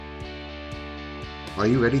Are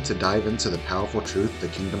you ready to dive into the powerful truth the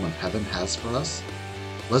kingdom of heaven has for us?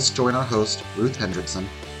 Let's join our host, Ruth Hendrickson,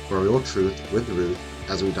 for Real Truth with Ruth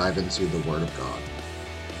as we dive into the Word of God.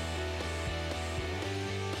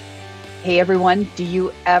 Hey everyone, do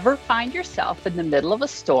you ever find yourself in the middle of a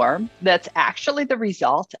storm that's actually the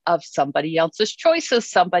result of somebody else's choices,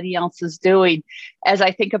 somebody else's doing? As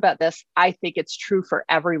I think about this, I think it's true for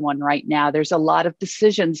everyone right now. There's a lot of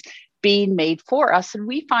decisions being made for us, and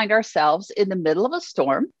we find ourselves in the middle of a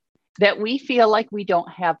storm that we feel like we don't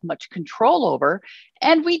have much control over.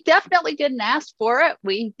 And we definitely didn't ask for it.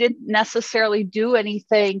 We didn't necessarily do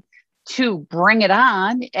anything to bring it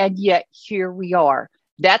on, and yet here we are.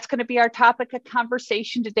 That's going to be our topic of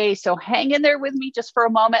conversation today. So hang in there with me just for a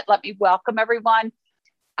moment. Let me welcome everyone.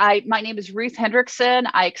 My name is Ruth Hendrickson.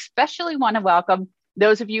 I especially want to welcome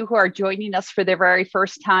those of you who are joining us for the very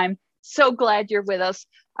first time. So glad you're with us.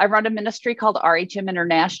 I run a ministry called RHM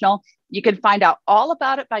International. You can find out all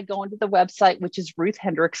about it by going to the website, which is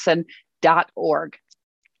ruthhendrickson.org.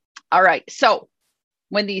 All right. So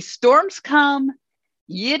when these storms come,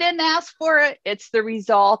 you didn't ask for it. It's the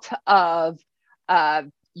result of those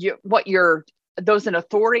in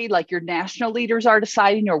authority, like your national leaders are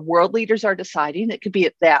deciding or world leaders are deciding. It could be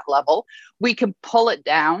at that level. We can pull it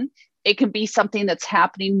down. It can be something that's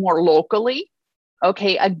happening more locally.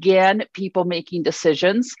 Okay, again, people making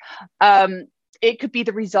decisions. It could be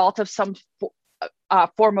the result of some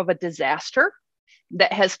form of a disaster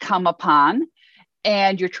that has come upon,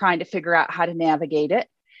 and you're trying to figure out how to navigate it.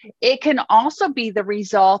 It can also be the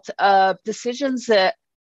result of decisions that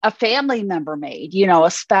a family member made,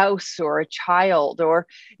 a spouse or a child, or,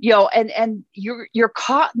 and you're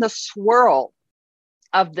caught in the swirl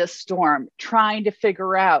of this storm, trying to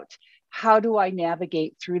figure out, how do I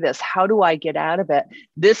navigate through this? How do I get out of it?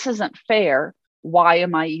 This isn't fair. Why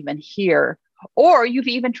am I even here? Or you've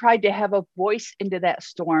even tried to have a voice into that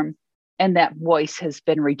storm, and that voice has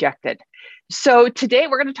been rejected. So today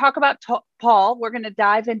we're going to talk about Paul. We're going to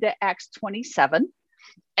dive into Acts 27.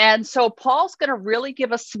 And so Paul's going to really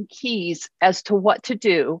give us some keys as to what to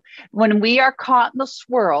do when we are caught in the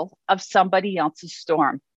swirl of somebody else's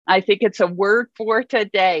storm. I think it's a word for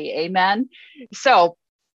today. Amen. So,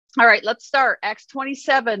 all right, let's start. Acts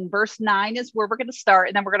 27, verse 9 is where we're going to start,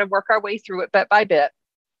 and then we're going to work our way through it bit by bit.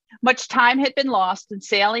 Much time had been lost, and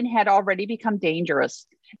sailing had already become dangerous,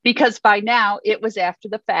 because by now it was after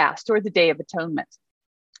the fast, or the Day of Atonement.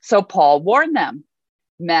 So Paul warned them,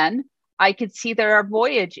 "Men, I could see that our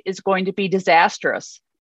voyage is going to be disastrous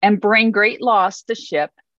and bring great loss to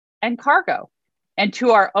ship and cargo, and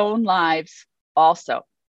to our own lives also."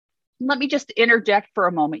 Let me just interject for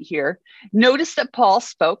a moment here. Notice that Paul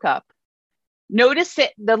spoke up. Notice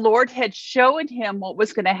that the Lord had shown him what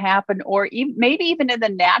was going to happen, or maybe even in the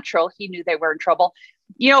natural, he knew they were in trouble.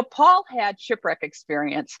 Paul had shipwreck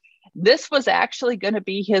experience. This was actually going to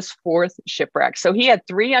be his fourth shipwreck. So he had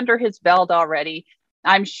 3 under his belt already.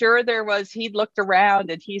 I'm sure he looked around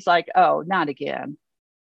and he's like, oh, not again.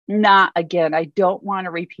 Not again. I don't want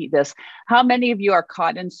to repeat this. How many of you are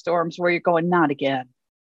caught in storms where you're going, not again?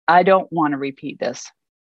 I don't want to repeat this.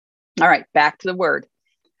 All right, back to the word.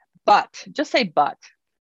 But, just say but.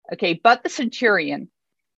 Okay, but the centurion,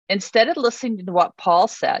 instead of listening to what Paul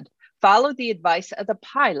said, followed the advice of the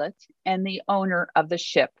pilot and the owner of the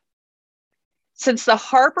ship. Since the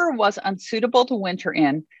harbor was unsuitable to winter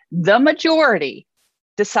in, the majority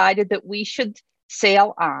decided that we should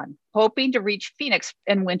sail on, hoping to reach Phoenix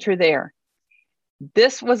and winter there.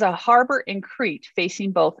 This was a harbor in Crete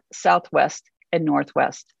facing both southwest and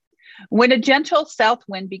northwest. When a gentle south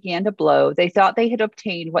wind began to blow, they thought they had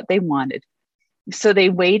obtained what they wanted. So they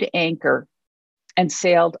weighed anchor and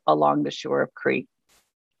sailed along the shore of Crete.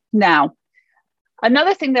 Now,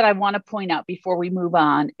 another thing that I want to point out before we move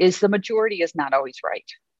on is the majority is not always right.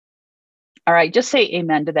 All right, just say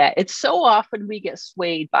amen to that. It's so often we get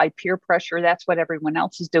swayed by peer pressure. That's what everyone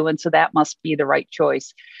else is doing, so that must be the right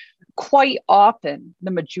choice. Quite often,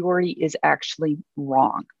 the majority is actually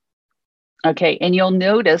wrong. Okay, and you'll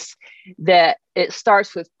notice that it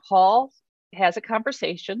starts with Paul has a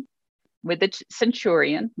conversation with the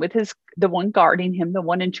centurion, with the one guarding him, the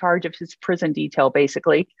one in charge of his prison detail,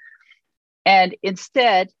 basically. And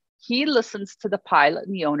instead, he listens to the pilot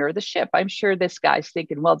and the owner of the ship. I'm sure this guy's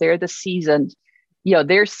thinking, well, they're seasoned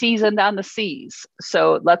on the seas.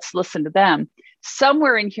 So let's listen to them.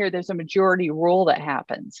 Somewhere in here, there's a majority rule that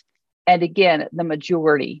happens. And again, the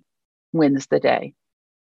majority wins the day.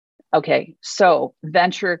 Okay, so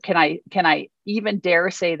venture, can I even dare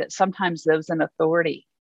say that sometimes those in authority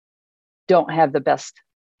don't have the best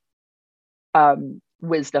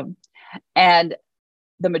wisdom, and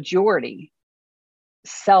the majority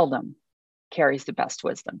seldom carries the best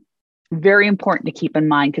wisdom. Very important to keep in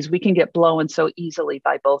mind because we can get blown so easily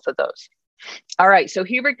by both of those. All right, so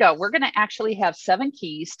here we go. We're going to actually have 7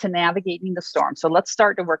 keys to navigating the storm. So let's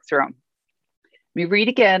start to work through them. Let me read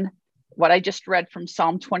again what I just read from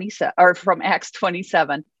Psalm 27 or from Acts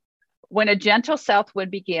 27. When a gentle south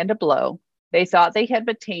wind began to blow, they thought they had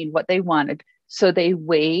obtained what they wanted, so they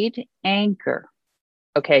weighed anchor.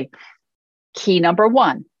 Okay, key number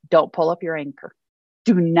 1, don't pull up your anchor.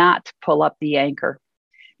 Do not pull up the anchor.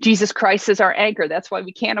 Jesus Christ is our anchor. That's why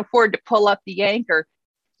we can't afford to pull up the anchor.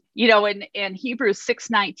 You know, in Hebrews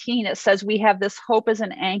 6:19, it says we have this hope as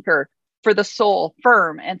an anchor for the soul,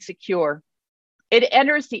 firm and secure. It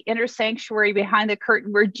enters the inner sanctuary behind the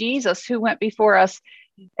curtain where Jesus, who went before us,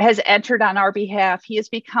 has entered on our behalf. He has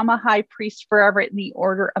become a high priest forever in the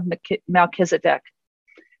order of Melchizedek.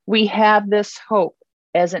 We have this hope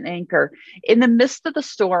as an anchor in the midst of the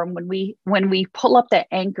storm. When we pull up that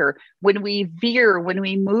anchor, when we veer, when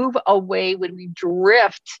we move away, when we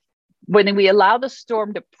drift, when we allow the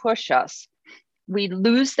storm to push us, we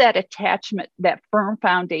lose that attachment, that firm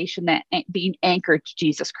foundation, that being anchored to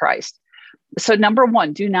Jesus Christ. So number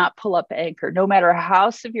 1, do not pull up anchor. No matter how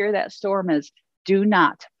severe that storm is, do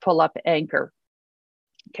not pull up anchor.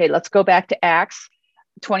 Okay, let's go back to Acts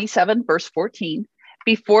 27, verse 14.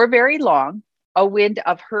 Before very long, a wind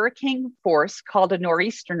of hurricane force called a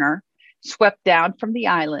nor'easter swept down from the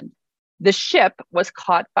island. The ship was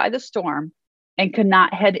caught by the storm and could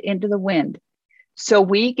not head into the wind. So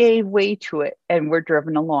we gave way to it and were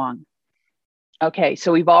driven along. Okay,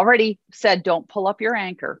 so we've already said don't pull up your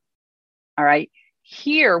anchor. All right,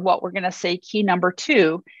 here what we're going to say, key number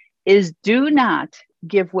 2, is do not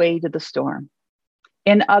give way to the storm.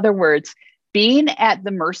 In other words, being at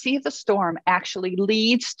the mercy of the storm actually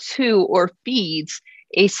leads to or feeds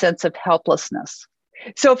a sense of helplessness.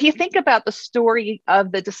 So if you think about the story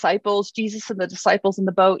of the disciples, Jesus and the disciples in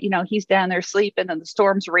the boat, you know, he's down there sleeping and the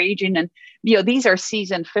storm's raging. And, you know, these are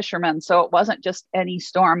seasoned fishermen. So it wasn't just any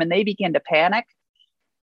storm. And they begin to panic.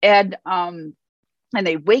 And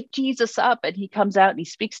they wake Jesus up and he comes out and he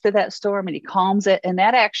speaks to that storm and he calms it. And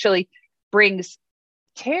that actually brings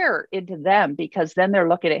terror into them because then they're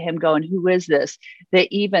looking at him going, who is this? That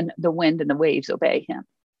even the wind and the waves obey him.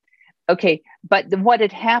 Okay, but what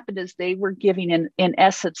had happened is they were giving, in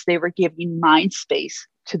essence, they were giving mind space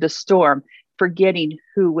to the storm, forgetting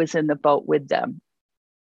who was in the boat with them.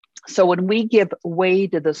 So when we give way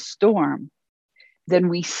to the storm, then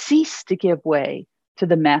we cease to give way to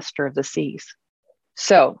the master of the seas.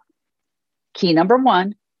 So key number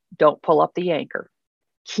 1, don't pull up the anchor.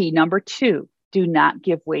 Key number 2, do not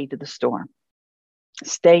give way to the storm.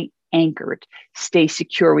 Stay anchored, stay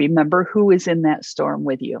secure. Remember who is in that storm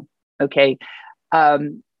with you. Okay.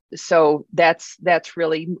 So that's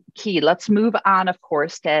really key. Let's move on, of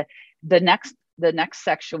course, to the next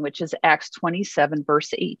section, which is Acts 27, verse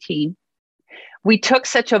 18. We took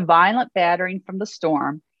such a violent battering from the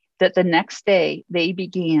storm that the next day they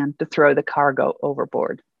began to throw the cargo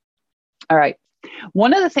overboard. All right.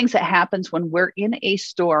 One of the things that happens when we're in a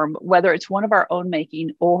storm, whether it's one of our own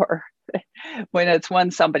making or when it's one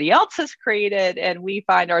somebody else has created and we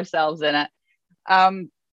find ourselves in it,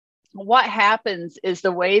 what happens is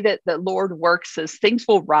the way that the Lord works is things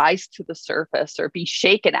will rise to the surface or be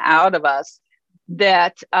shaken out of us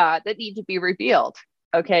that need to be revealed.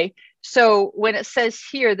 Okay. So when it says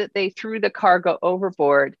here that they threw the cargo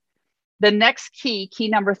overboard, the next key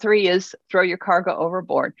number 3 is throw your cargo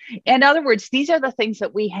overboard. In other words, these are the things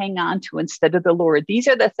that we hang on to instead of the Lord. These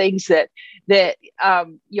are the things that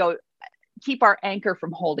keep our anchor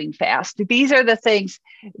from holding fast. These are the things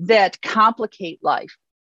that complicate life.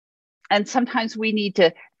 And sometimes we need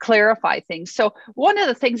to clarify things. So one of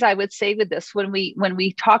the things I would say with this, when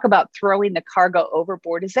we talk about throwing the cargo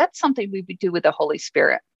overboard, is that something we would do with the Holy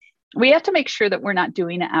Spirit. We have to make sure that we're not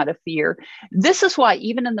doing it out of fear. This is why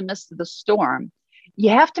even in the midst of the storm, you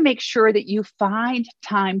have to make sure that you find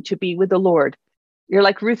time to be with the Lord. You're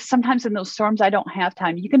like, Ruth, sometimes in those storms, I don't have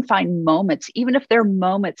time. You can find moments, even if they're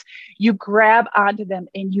moments, you grab onto them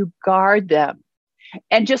and you guard them.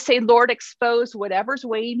 And just say, Lord, expose whatever's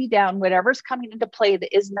weighing me down, whatever's coming into play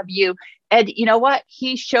that isn't of you. And you know what?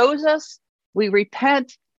 He shows us, we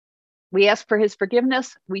repent, we ask for his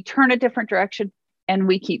forgiveness, we turn a different direction, and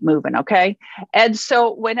we keep moving, okay? And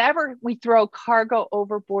so whenever we throw cargo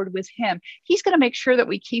overboard with him, he's going to make sure that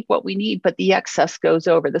we keep what we need, but the excess goes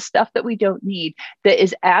over. The stuff that we don't need, that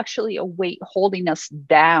is actually a weight holding us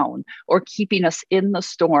down or keeping us in the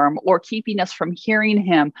storm or keeping us from hearing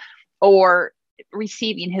him or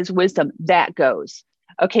receiving his wisdom, that goes.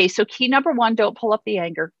 Okay, so key number 1, don't pull up the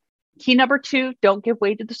anger. Key number 2, don't give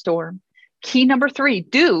way to the storm. Key number 3,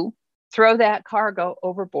 do throw that cargo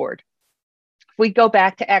overboard. If we go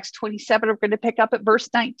back to Acts 27, we're going to pick up at verse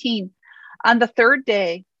 19. On the third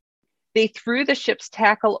day, they threw the ship's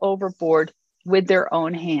tackle overboard with their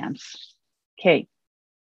own hands. Okay.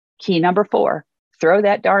 Key number 4, throw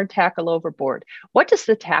that darn tackle overboard. What does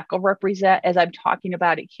the tackle represent as I'm talking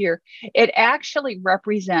about it here? It actually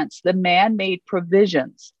represents the man-made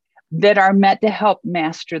provisions that are meant to help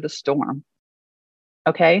master the storm.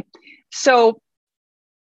 Okay. So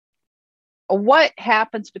what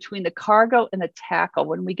happens between the cargo and the tackle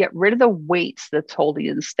when we get rid of the weights that's holding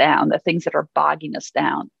us down, the things that are bogging us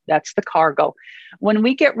down? That's the cargo. When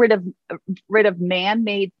we get rid of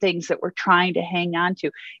man-made things that we're trying to hang on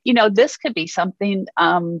to, this could be something,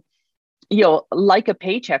 like a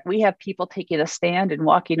paycheck. We have people taking a stand and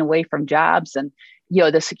walking away from jobs, and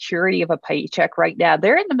the security of a paycheck right now.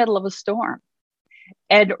 They're in the middle of a storm.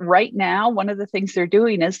 And right now, one of the things they're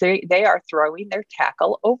doing is they are throwing their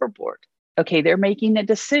tackle overboard. Okay, they're making a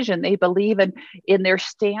decision. They believe in their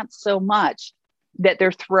stance so much that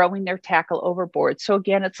they're throwing their tackle overboard. So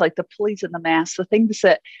again, it's like the pulleys and the masts, the things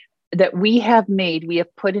that we have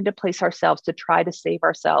put into place ourselves to try to save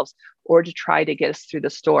ourselves or to try to get us through the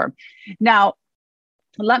storm. Now,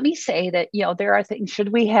 let me say that, there are things.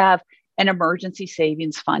 Should we have an emergency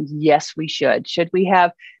savings fund? Yes, we should. Should we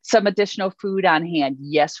have some additional food on hand?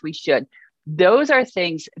 Yes, we should. Those are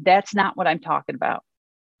things. That's not what I'm talking about.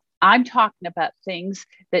 I'm talking about things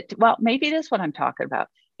that, well, maybe it is what I'm talking about.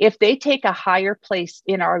 If they take a higher place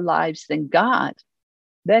in our lives than God,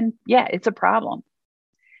 then yeah, it's a problem.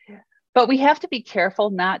 But we have to be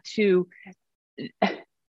careful not to,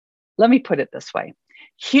 let me put it this way.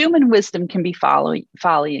 Human wisdom can be folly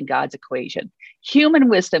in God's equation. Human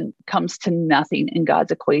wisdom comes to nothing in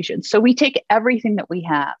God's equation. So we take everything that we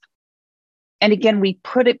have, and again, we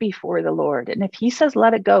put it before the Lord. And if he says,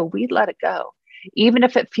 let it go, we let it go, even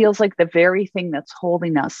if it feels like the very thing that's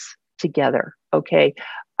holding us together. Okay.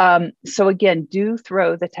 So again, do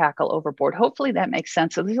throw the tackle overboard. Hopefully that makes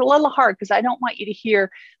sense. So it's a little hard because I don't want you to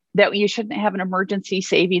hear that you shouldn't have an emergency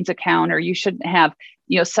savings account, or you shouldn't have,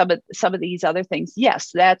 some of these other things.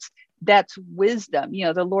 Yes, that's wisdom.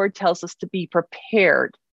 The Lord tells us to be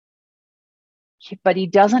prepared, but he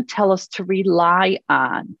doesn't tell us to rely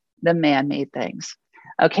on the man-made things.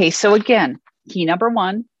 Okay. So again, key number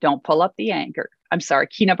 1, don't pull up the anchor.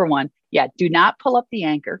 Key number 1. Yeah. Do not pull up the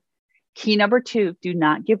anchor. Key number 2, do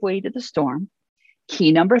not give way to the storm.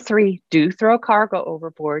 Key number 3, do throw cargo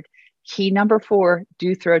overboard. Key number 4,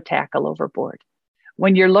 do throw tackle overboard.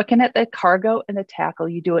 When you're looking at the cargo and the tackle,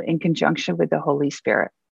 you do it in conjunction with the Holy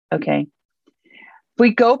Spirit. Okay. If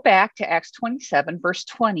we go back to Acts 27, verse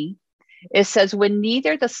 20, it says, when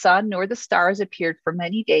neither the sun nor the stars appeared for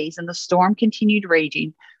many days and the storm continued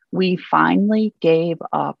raging, we finally gave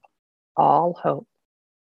up all hope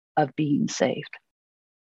of being saved.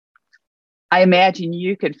 I imagine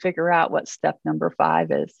you could figure out what step number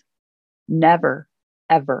 5 is. Never,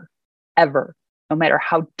 ever, ever, no matter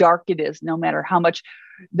how dark it is, no matter how much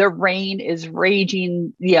the rain is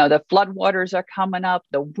raging, the floodwaters are coming up,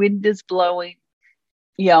 the wind is blowing,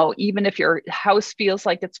 even if your house feels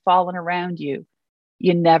like it's falling around you,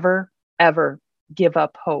 you never, ever give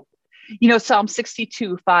up hope. Psalm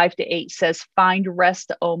 62, 5-8 says, find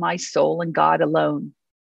rest, O my soul, in God alone.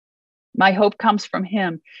 My hope comes from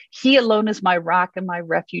him. He alone is my rock and my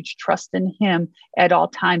refuge. Trust in him at all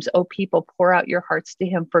times. O people, pour out your hearts to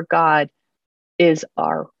him, for God is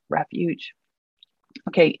our refuge.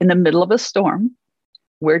 Okay, in the middle of a storm,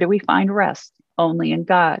 where do we find rest? Only in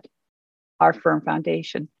God, our firm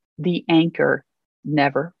foundation. The anchor.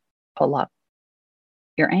 Never pull up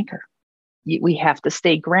your anchor. We have to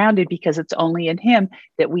stay grounded because it's only in him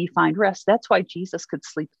that we find rest. That's why Jesus could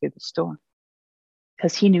sleep through the storm,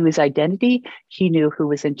 because he knew his identity. He knew who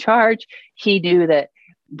was in charge. He knew that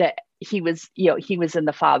he was in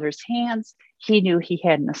the Father's hands. He knew he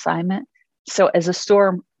had an assignment. So as a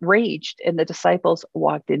storm raged and the disciples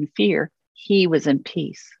walked in fear, he was in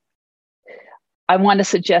peace. I want to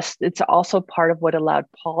suggest it's also part of what allowed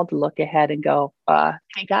Paul to look ahead and go,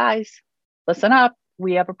 hey guys, listen up.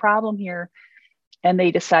 We have a problem here. And they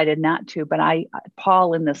decided not to. But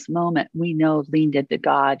Paul, in this moment, we know, leaned into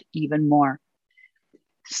God even more.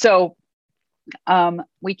 So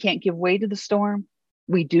we can't give way to the storm.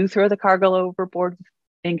 We do throw the cargo overboard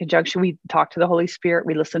in conjunction. We talk to the Holy Spirit.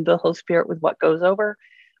 We listen to the Holy Spirit with what goes over.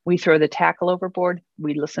 We throw the tackle overboard.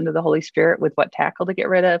 We listen to the Holy Spirit with what tackle to get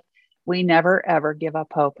rid of. We never, ever give up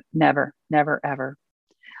hope. Never, never, ever.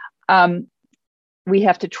 We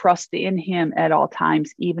have to trust in him at all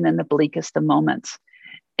times, even in the bleakest of moments.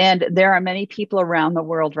 And there are many people around the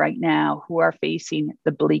world right now who are facing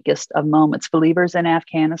the bleakest of moments. Believers in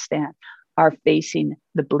Afghanistan are facing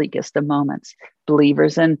the bleakest of moments.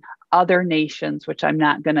 Believers in other nations, which I'm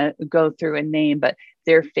not going to go through and name, but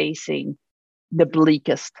they're facing the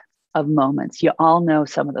bleakest of moments. You all know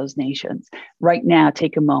some of those nations. Right now,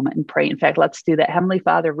 take a moment and pray. In fact, let's do that. Heavenly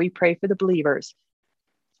Father, we pray for the believers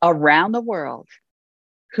around the world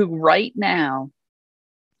who right now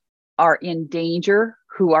are in danger,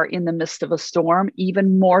 who are in the midst of a storm,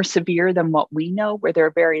 even more severe than what we know, where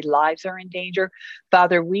their very lives are in danger.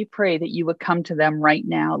 Father, we pray that you would come to them right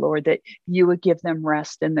now, Lord, that you would give them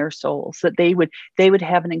rest in their souls, that they would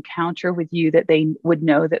have an encounter with you, that they would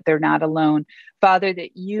know that they're not alone. Father,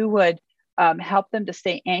 that you would help them to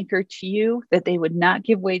stay anchored to you, that they would not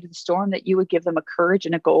give way to the storm, that you would give them a courage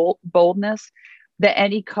and a boldness, that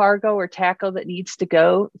any cargo or tackle that needs to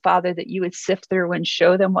go, Father, that you would sift through and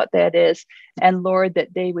show them what that is. And Lord,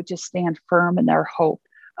 that they would just stand firm in their hope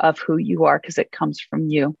of who you are, because it comes from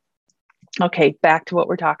you. Okay, back to what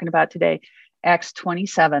we're talking about today. Acts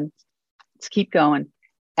 27. Let's keep going.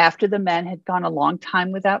 After the men had gone a long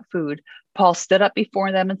time without food, Paul stood up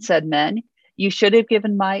before them and said, "Men, you should have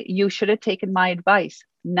taken my advice,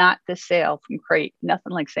 not to sail from Crete."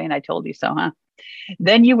 Nothing like saying, "I told you so," huh?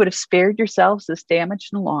 "Then you would have spared yourselves this damage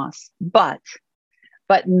and loss. But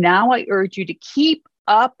now I urge you to keep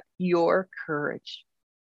up your courage."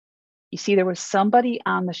 You see, there was somebody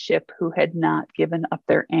on the ship who had not given up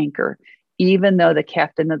their anchor, even though the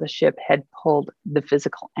captain of the ship had pulled the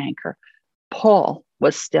physical anchor. Paul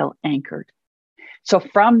was still anchored. So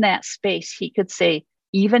from that space, he could say,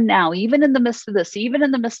 even now, even in the midst of this, even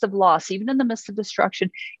in the midst of loss, even in the midst of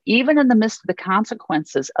destruction, even in the midst of the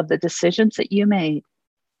consequences of the decisions that you made,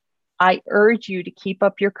 I urge you to keep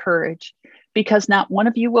up your courage, because not one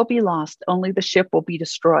of you will be lost, only the ship will be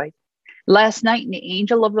destroyed. Last night, the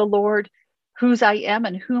angel of the Lord, whose I am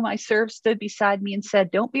and whom I serve, stood beside me and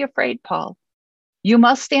said, "Don't be afraid, Paul. You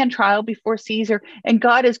must stand trial before Caesar, and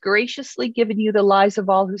God has graciously given you the lives of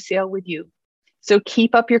all who sail with you. So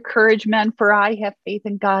keep up your courage, men, for I have faith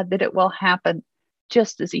in God that it will happen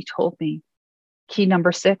just as he told me." Key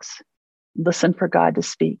number 6, listen for God to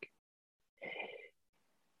speak.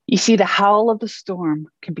 You see, the howl of the storm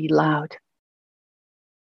can be loud,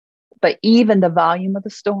 but even the volume of the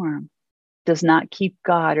storm does not keep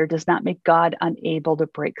God, or does not make God unable to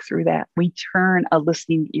break through that. We turn a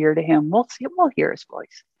listening ear to him. We'll hear his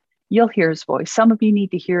voice. You'll hear his voice. Some of you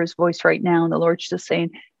need to hear his voice right now. And the Lord's just saying,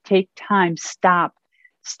 take time, stop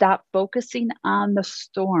focusing on the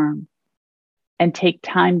storm and take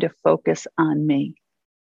time to focus on me.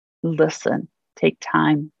 Listen, take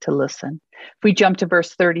time to listen. If we jump to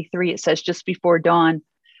verse 33, it says, just before dawn,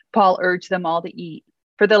 Paul urged them all to eat.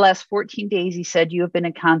 For the last 14 days, he said, you have been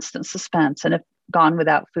in constant suspense and have gone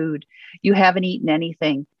without food. You haven't eaten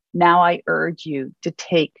anything. Now I urge you to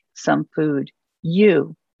take some food.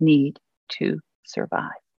 You need to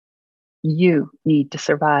survive. You need to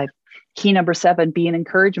survive. Key number 7, be an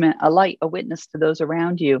encouragement, a light, a witness to those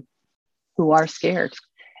around you who are scared.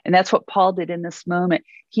 And that's what Paul did in this moment.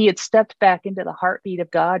 He had stepped back into the heartbeat of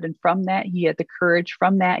God. And from that, he had the courage.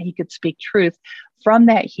 From that, he could speak truth. From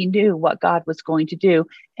that, he knew what God was going to do.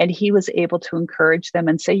 And he was able to encourage them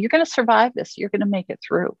and say, you're going to survive this. You're going to make it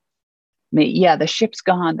through. Yeah, the ship's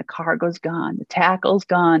gone. The cargo's gone. The tackle's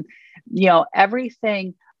gone.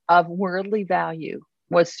 Everything of worldly value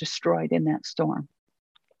was destroyed in that storm.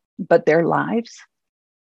 But their lives,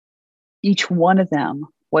 each one of them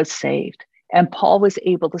was saved. And Paul was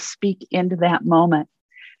able to speak into that moment.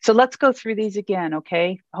 So let's go through these again,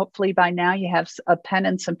 okay? Hopefully by now you have a pen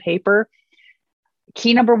and some paper.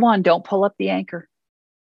 Key number 1, don't pull up the anchor.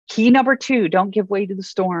 Key number 2, don't give way to the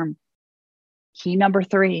storm. Key number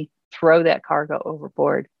 3, throw that cargo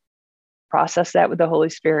overboard. Process that with the Holy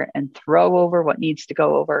Spirit and throw over what needs to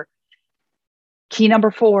go over. Key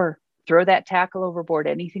number 4, throw that tackle overboard.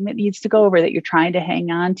 Anything that needs to go over that you're trying to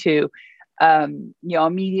hang on to.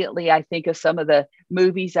 Immediately I think of some of the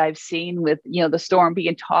movies I've seen with, the storm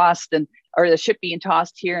being tossed or the ship being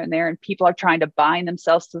tossed here and there, and people are trying to bind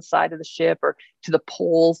themselves to the side of the ship or to the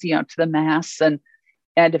poles, to the masts. And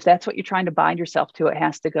if that's what you're trying to bind yourself to, it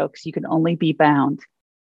has to go, because you can only be bound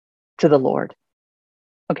to the Lord.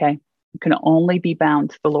 Okay. You can only be bound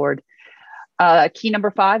to the Lord. Key number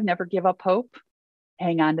 5, never give up hope.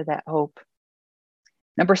 Hang on to that hope.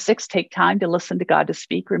 Number 6, take time to listen to God to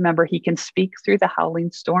speak. Remember, he can speak through the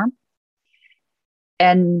howling storm.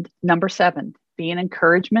 And number 7, be an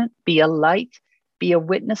encouragement, be a light, be a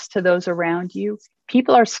witness to those around you.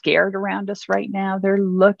 People are scared around us right now. They're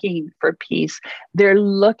looking for peace. They're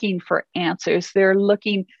looking for answers. They're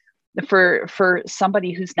looking for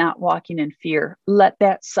somebody who's not walking in fear. Let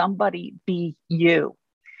that somebody be you.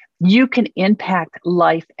 You can impact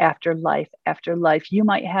life after life after life. You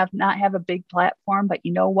might not have a big platform, but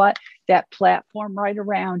you know what? That platform right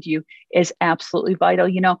around you is absolutely vital.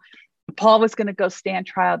 Paul was going to go stand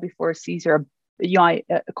trial before Caesar,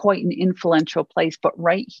 quite an influential place, but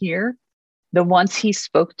right here, the ones he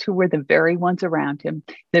spoke to were the very ones around him,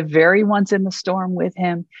 the very ones in the storm with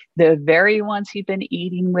him, the very ones he'd been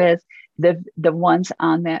eating with, the ones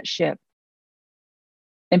on that ship.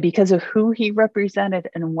 And because of who he represented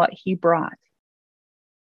and what he brought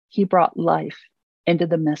life into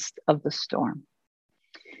the midst of the storm.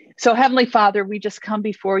 So Heavenly Father, we just come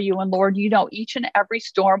before you, and Lord, you know each and every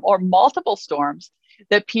storm or multiple storms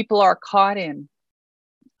that people are caught in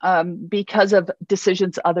because of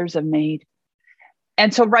decisions others have made.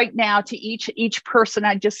 And so right now, to each person,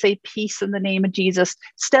 I just say peace in the name of Jesus.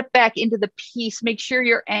 Step back into the peace. Make sure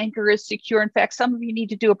your anchor is secure. In fact, some of you need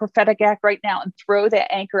to do a prophetic act right now and throw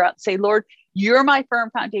that anchor out and say, Lord, you're my firm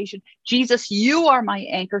foundation. Jesus, you are my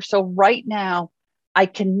anchor. So right now, I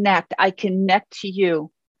connect to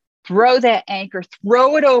you. Throw that anchor,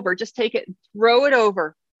 throw it over. Just take it, throw it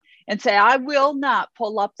over and say, I will not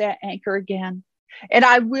pull up that anchor again. And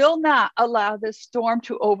I will not allow this storm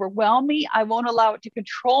to overwhelm me. I won't allow it to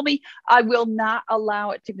control me. I will not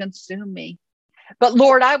allow it to consume me. But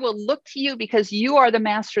Lord, I will look to you because you are the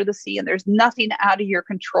master of the sea and there's nothing out of your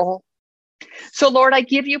control. So Lord, I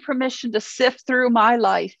give you permission to sift through my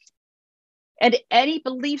life and any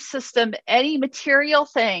belief system, any material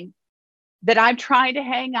thing that I'm trying to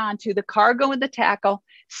hang on to, the cargo and the tackle,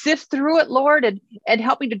 sift through it, Lord, and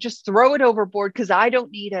help me to just throw it overboard because I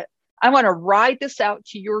don't need it. I want to ride this out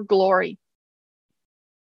to your glory.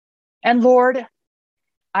 And Lord,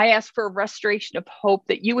 I ask for a restoration of hope,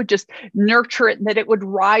 that you would just nurture it and that it would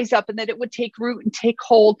rise up and that it would take root and take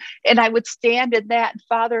hold. And I would stand in that. And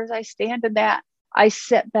Father, as I stand in that, I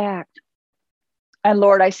sit back. And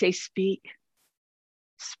Lord, I say, speak,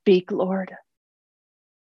 Lord.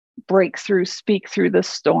 Break through, speak through this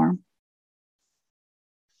storm.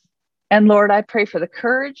 And Lord, I pray for the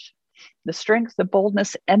courage, the strength, the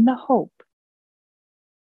boldness, and the hope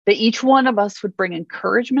that each one of us would bring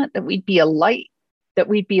encouragement, that we'd be a light, that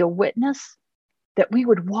we'd be a witness, that we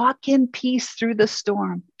would walk in peace through the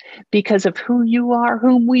storm because of who you are,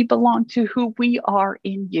 whom we belong to, who we are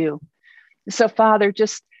in you. So Father,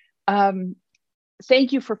 just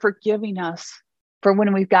thank you for forgiving us for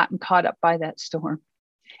when we've gotten caught up by that storm.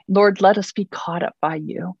 Lord, let us be caught up by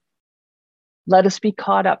you. Let us be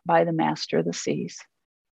caught up by the master of the seas,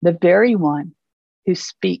 the very one who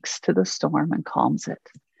speaks to the storm and calms it.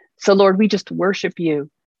 So Lord, we just worship you.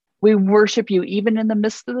 We worship you even in the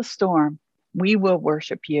midst of the storm. We will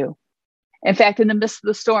worship you. In fact, in the midst of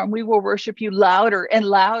the storm, we will worship you louder and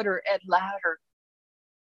louder and louder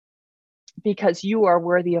because you are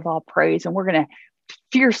worthy of all praise. And we're going to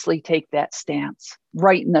fiercely take that stance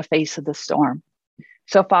right in the face of the storm.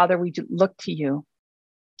 So Father, we look to you.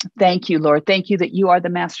 Thank you, Lord. Thank you that you are the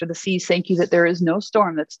master of the seas. Thank you that there is no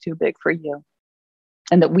storm that's too big for you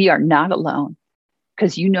and that we are not alone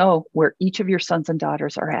because you know where each of your sons and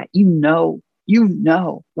daughters are at. You know,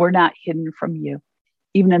 we're not hidden from you.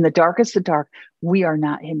 Even in the darkest of dark, we are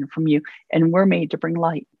not hidden from you and we're made to bring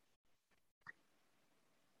light.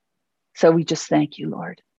 So we just thank you,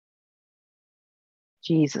 Lord.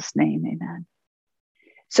 In Jesus' name, amen.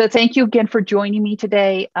 So thank you again for joining me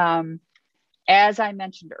today. As I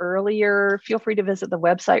mentioned earlier, feel free to visit the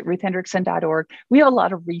website, ruthhendrickson.org. We have a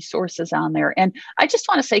lot of resources on there. And I just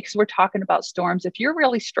want to say, because we're talking about storms, if you're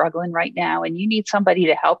really struggling right now and you need somebody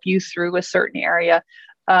to help you through a certain area,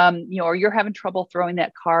 or you're having trouble throwing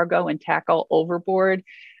that cargo and tackle overboard,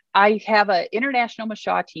 I have an international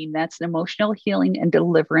Mashah team. That's an emotional healing and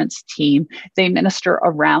deliverance team. They minister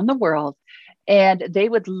around the world. And they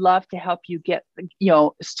would love to help you get,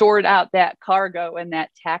 sort out that cargo and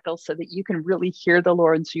that tackle so that you can really hear the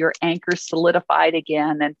Lord and so your anchor's solidified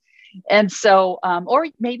again. And so, or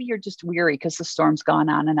maybe you're just weary because the storm's gone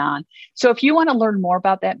on and on. So if you want to learn more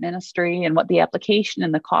about that ministry and what the application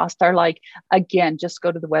and the cost are like, again, just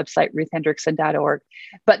go to the website, ruthhendrickson.org.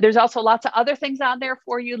 But there's also lots of other things on there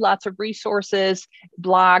for you, lots of resources,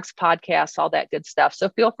 blogs, podcasts, all that good stuff. So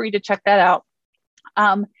feel free to check that out.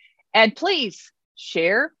 And please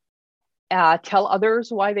share, tell others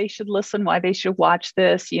why they should listen, why they should watch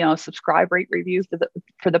this, subscribe, rate, review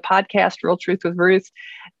for the podcast, Real Truth with Ruth.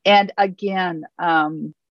 And again,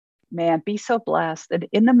 be so blessed that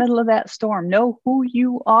in the middle of that storm, know who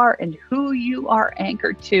you are and who you are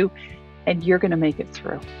anchored to, and you're going to make it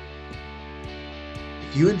through.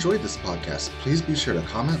 If you enjoyed this podcast, please be sure to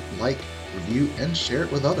comment, like, review, and share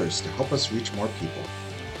it with others to help us reach more people.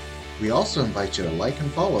 We also invite you to like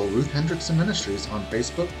and follow Ruth Hendrickson Ministries on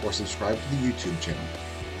Facebook or subscribe to the YouTube channel.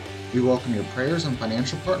 We welcome your prayers and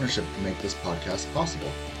financial partnership to make this podcast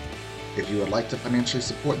possible. If you would like to financially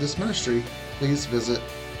support this ministry, please visit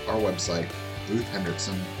our website,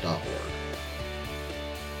 ruthhendrickson.org.